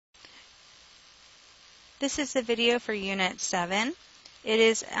This is the video for Unit 7. It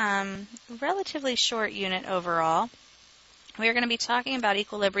is a relatively short unit overall. We are going to be talking about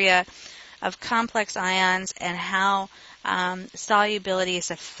equilibria of complex ions and how solubility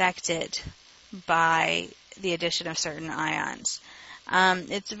is affected by the addition of certain ions.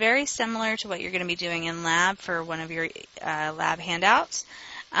 It's very similar to what you're going to be doing in lab for one of your lab handouts.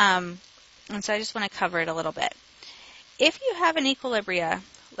 And so I just want to cover it a little bit. If you have an equilibria,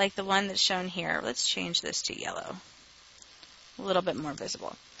 like the one that's shown here, let's change this to yellow, a little bit more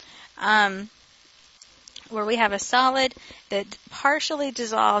visible, where we have a solid that partially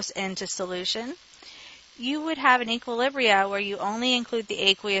dissolves into solution, you would have an equilibria where you only include the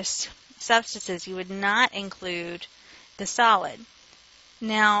aqueous substances. You would not include the solid.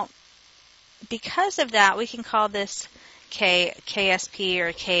 Now, because of that, we can call this KSP,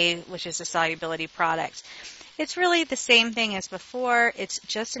 or K, which is a solubility product. It's really the same thing as before. It's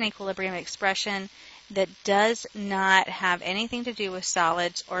just an equilibrium expression that does not have anything to do with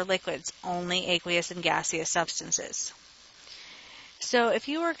solids or liquids, only aqueous and gaseous substances. So if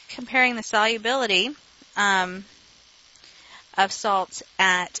you were comparing the solubility of salts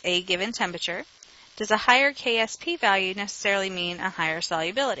at a given temperature, does a higher KSP value necessarily mean a higher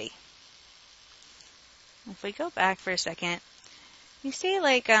solubility? If we go back for a second, you see,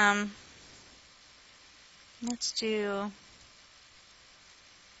 like, let's do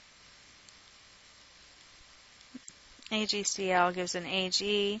AgCl gives an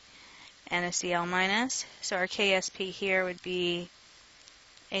Ag and a Cl minus. So our KSP here would be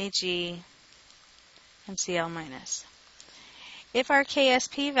Ag and Cl minus. If our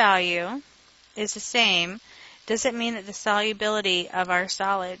KSP value is the same, does it mean that the solubility of our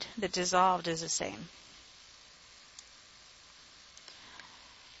solid that dissolved is the same?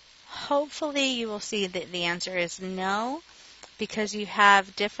 Hopefully you will see that the answer is no, because you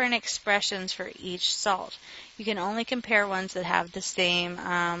have different expressions for each salt. You can only compare ones that have the same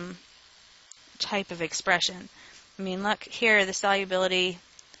type of expression. I mean, look here, the solubility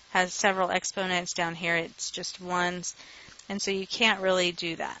has several exponents. Down here it's just ones, and so you can't really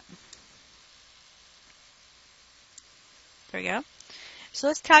do that. There we go. So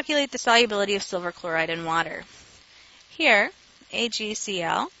let's calculate the solubility of silver chloride in water. Here,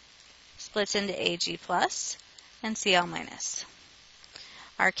 AgCl splits into Ag plus and Cl minus.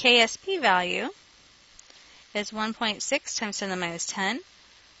 Our KSP value is 1.6 times 10 to the minus 10,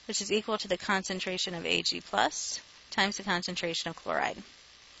 which is equal to the concentration of Ag plus times the concentration of chloride.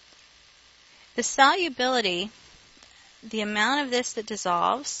 The solubility, the amount of this that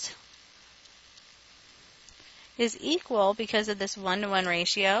dissolves, is equal, because of this 1-to-1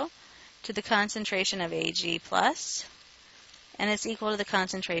 ratio, to the concentration of Ag plus, and it's equal to the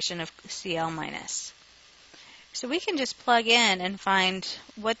concentration of Cl minus. So we can just plug in and find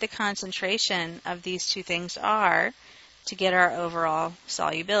what the concentration of these two things are to get our overall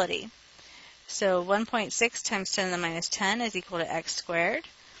solubility. So 1.6 times 10 to the minus 10 is equal to x squared.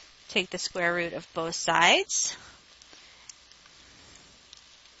 Take the square root of both sides.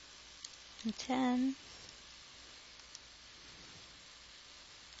 And 10.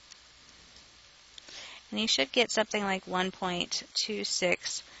 And you should get something like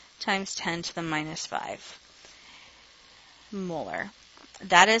 1.26 times 10 to the minus 5 molar.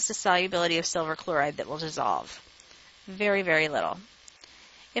 That is the solubility of silver chloride that will dissolve. Very, very little.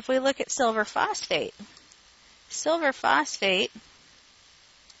 If we look at silver phosphate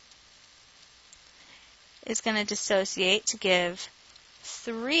is going to dissociate to give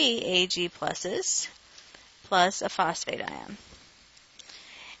 3 Ag pluses plus a phosphate ion.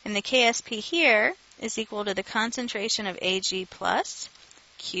 And the KSP here is equal to the concentration of Ag plus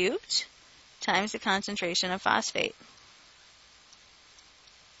cubed times the concentration of phosphate.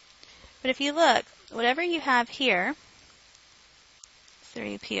 But if you look, whatever you have here,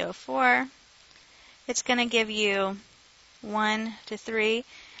 3PO4, it's going to give you 1 to 3.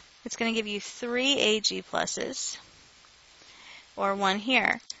 It's going to give you 3 Ag pluses, or 1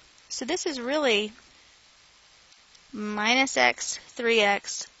 here. So this is really minus x,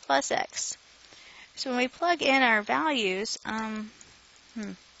 3x, plus x. So when we plug in our values,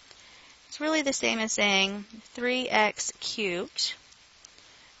 it's really the same as saying 3x cubed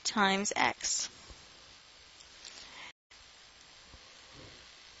times x.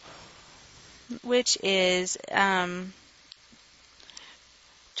 Which is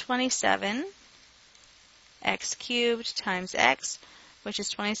 27 x cubed times x, which is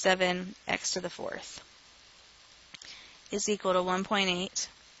 27 x to the 4th, is equal to 1.8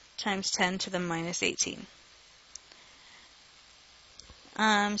 times 10 to the minus 18.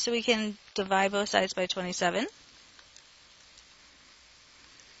 So we can divide both sides by 27.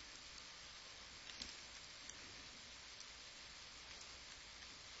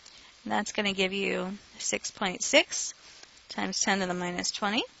 That's going to give you 6.6 times 10 to the minus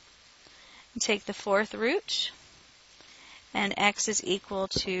 20. And take the fourth root, and x is equal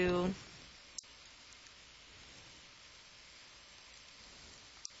to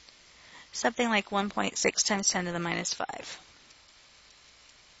something like 1.6 times 10 to the minus 5.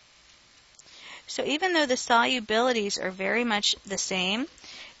 So even though the solubilities are very much the same,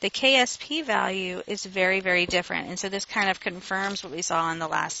 the KSP value is very, very different. And so this kind of confirms what we saw on the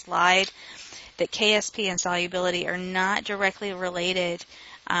last slide, that KSP and solubility are not directly related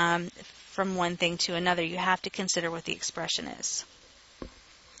from one thing to another. You have to consider what the expression is.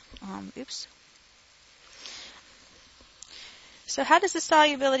 Oops. So how does the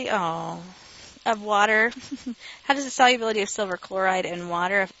solubility of water, how does the solubility of silver chloride in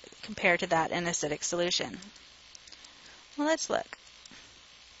water compare to that in acidic solution? Well, let's look.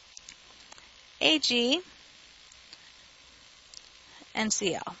 Ag and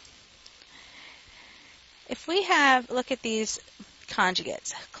Cl. If we look at these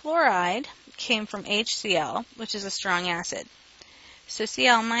conjugates, chloride came from HCl, which is a strong acid. So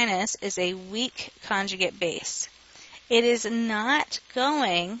Cl minus is a weak conjugate base. It is not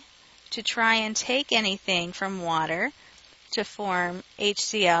going to try and take anything from water to form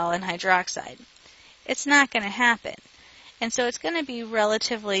HCl and hydroxide. It's not going to happen. And so it's going to be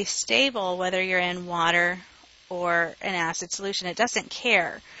relatively stable whether you're in water or an acid solution. It doesn't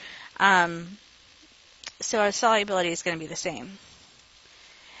care. So our solubility is going to be the same.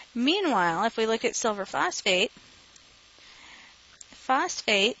 Meanwhile, if we look at silver phosphate,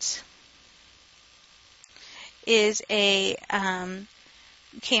 phosphate is came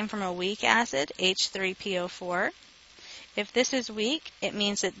from a weak acid, H3PO4. If this is weak, it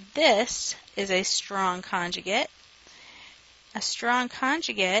means that this is a strong conjugate. A strong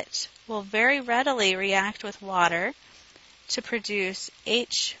conjugate will very readily react with water to produce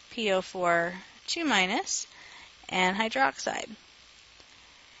HPO4 2- and hydroxide.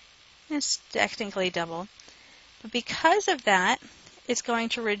 It's technically double. But because of that, it's going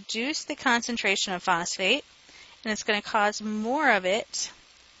to reduce the concentration of phosphate, and it's going to cause more of it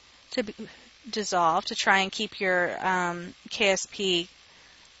to dissolve to try and keep your KSP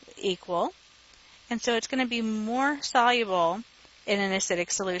equal. And so it's going to be more soluble in an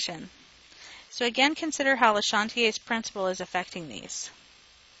acidic solution. So again, consider how Le Chantier's principle is affecting these.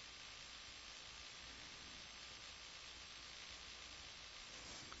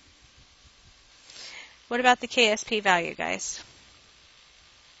 What about the KSP value, guys?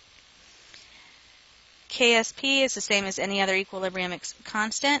 KSP is the same as any other equilibrium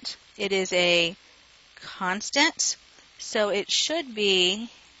constant. It is a constant, so it should be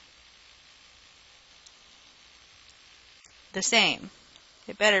the same.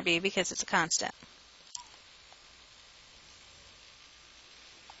 It better be because it's a constant.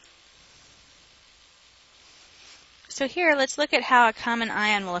 So here, let's look at how a common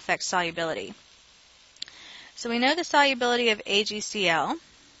ion will affect solubility. So we know the solubility of AgCl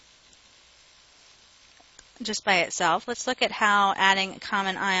just by itself. Let's look at how adding a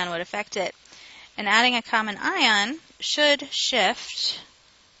common ion would affect it. And adding a common ion should shift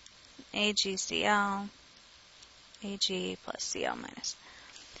AgCl, Ag plus Cl minus.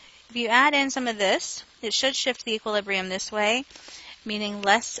 If you add in some of this, it should shift the equilibrium this way, meaning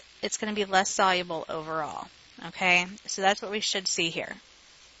it's going to be less soluble overall. Okay, so that's what we should see here.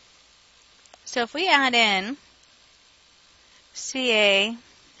 So if we add in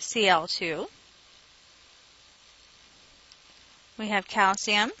CaCl2, we have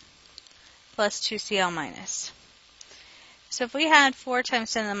calcium plus 2Cl minus. So if we had 4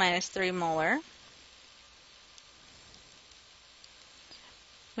 times 10 to the minus 3 molar,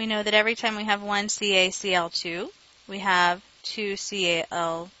 we know that every time we have 1 CaCl2, we have 2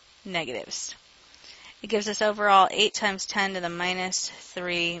 Cal negatives. It gives us overall 8 times 10 to the minus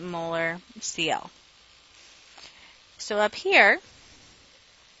 3 molar Cl. So up here,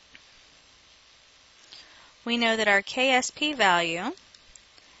 we know that our KSP value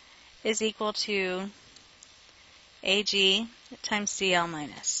is equal to Ag times Cl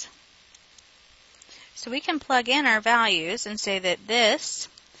minus. So we can plug in our values and say that this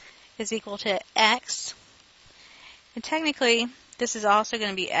is equal to X, and technically this is also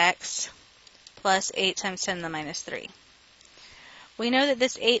going to be X plus 8 times 10 to the minus 3. We know that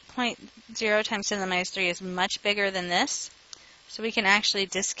this 8.0 times 10 to the minus 3 is much bigger than this, so we can actually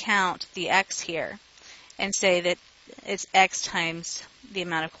discount the X here and say that it's X times the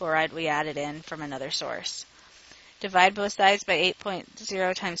amount of chloride we added in from another source. Divide both sides by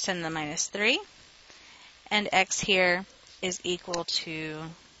 8.0 times 10 to the minus 3, and X here is equal to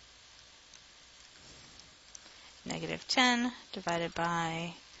negative 10 divided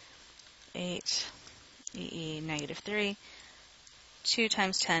by 8 EE negative 3, 2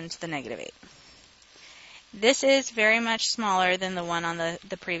 times 10 to the negative 8. This is very much smaller than the one on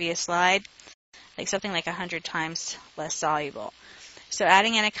the previous slide, like something like 100 times less soluble. So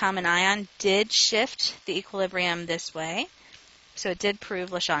adding in a common ion did shift the equilibrium this way, so it did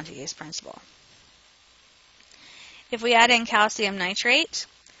prove Le Chantillier's principle. If we add in calcium nitrate,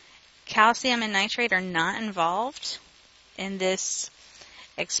 calcium and nitrate are not involved in this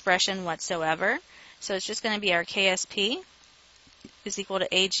expression whatsoever, so it's just going to be our KSP is equal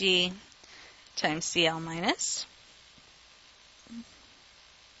to Ag times Cl minus.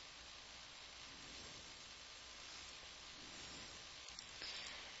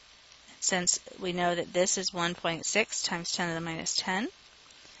 Since we know that this is 1.6 times 10 to the minus 10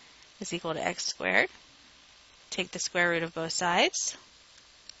 is equal to x squared, take the square root of both sides.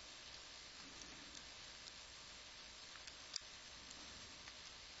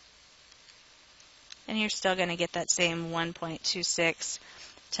 And you're still going to get that same 1.26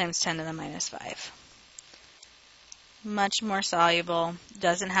 times 10 to the minus 5. Much more soluble,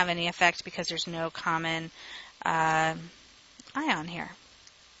 doesn't have any effect because there's no common ion here.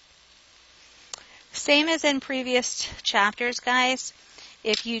 Same as in previous chapters, guys.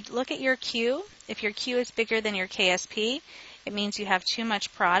 If you look at your Q, if your Q is bigger than your KSP, it means you have too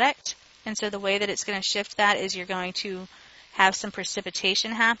much product. And so the way that it's going to shift that is you're going to have some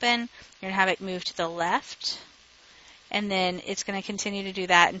precipitation happen. You're going to have it move to the left. And then it's going to continue to do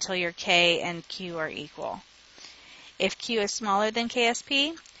that until your K and Q are equal. If Q is smaller than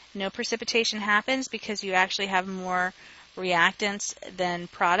KSP, no precipitation happens because you actually have more reactants than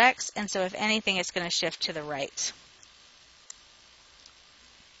products, and so if anything, it's going to shift to the right.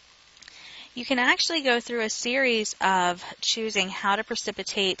 You can actually go through a series of choosing how to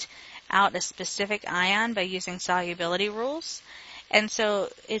precipitate out a specific ion by using solubility rules, and so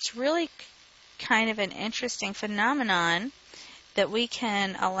it's really kind of an interesting phenomenon that we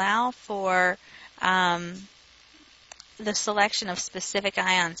can allow for the selection of specific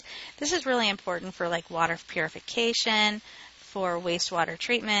ions. This is really important for like water purification, for wastewater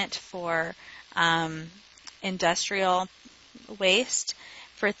treatment, for industrial waste,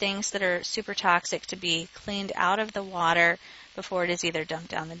 for things that are super toxic to be cleaned out of the water before it is either dumped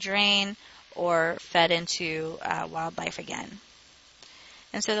down the drain or fed into wildlife again.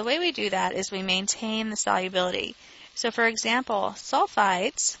 And so the way we do that is we maintain the solubility. So for example,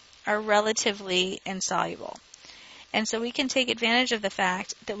 sulfides are relatively insoluble. And so we can take advantage of the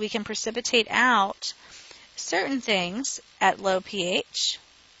fact that we can precipitate out certain things at low pH,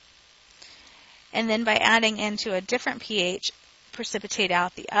 and then by adding into a different pH, precipitate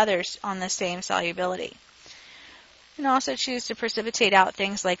out the others on the same solubility. You can also choose to precipitate out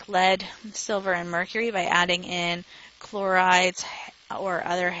things like lead, silver, and mercury by adding in chlorides or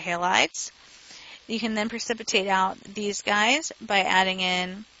other halides. You can then precipitate out these guys by adding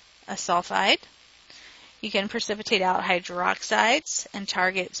in a sulfide. You can precipitate out hydroxides and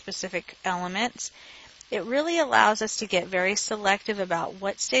target specific elements. It really allows us to get very selective about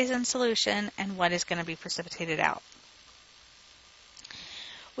what stays in solution and what is going to be precipitated out.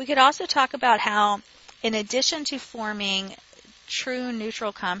 We could also talk about how, in addition to forming true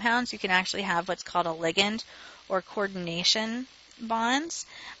neutral compounds, you can actually have what's called a ligand or coordination bonds.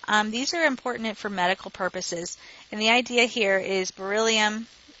 These are important for medical purposes, and the idea here is beryllium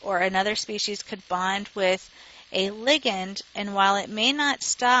or another species could bond with a ligand, and while it may not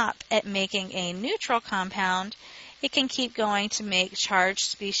stop at making a neutral compound, it can keep going to make charged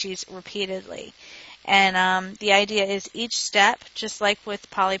species repeatedly. And the idea is each step, just like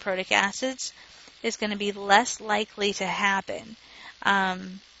with polyprotic acids, is going to be less likely to happen.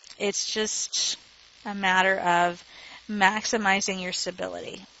 It's just a matter of maximizing your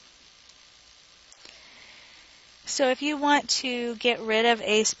stability. So if you want to get rid of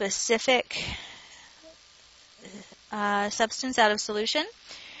a specific substance out of solution,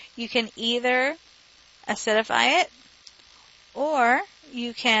 you can either acidify it or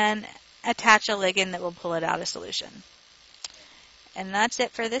you can attach a ligand that will pull it out of solution. And that's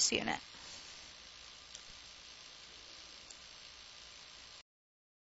it for this unit.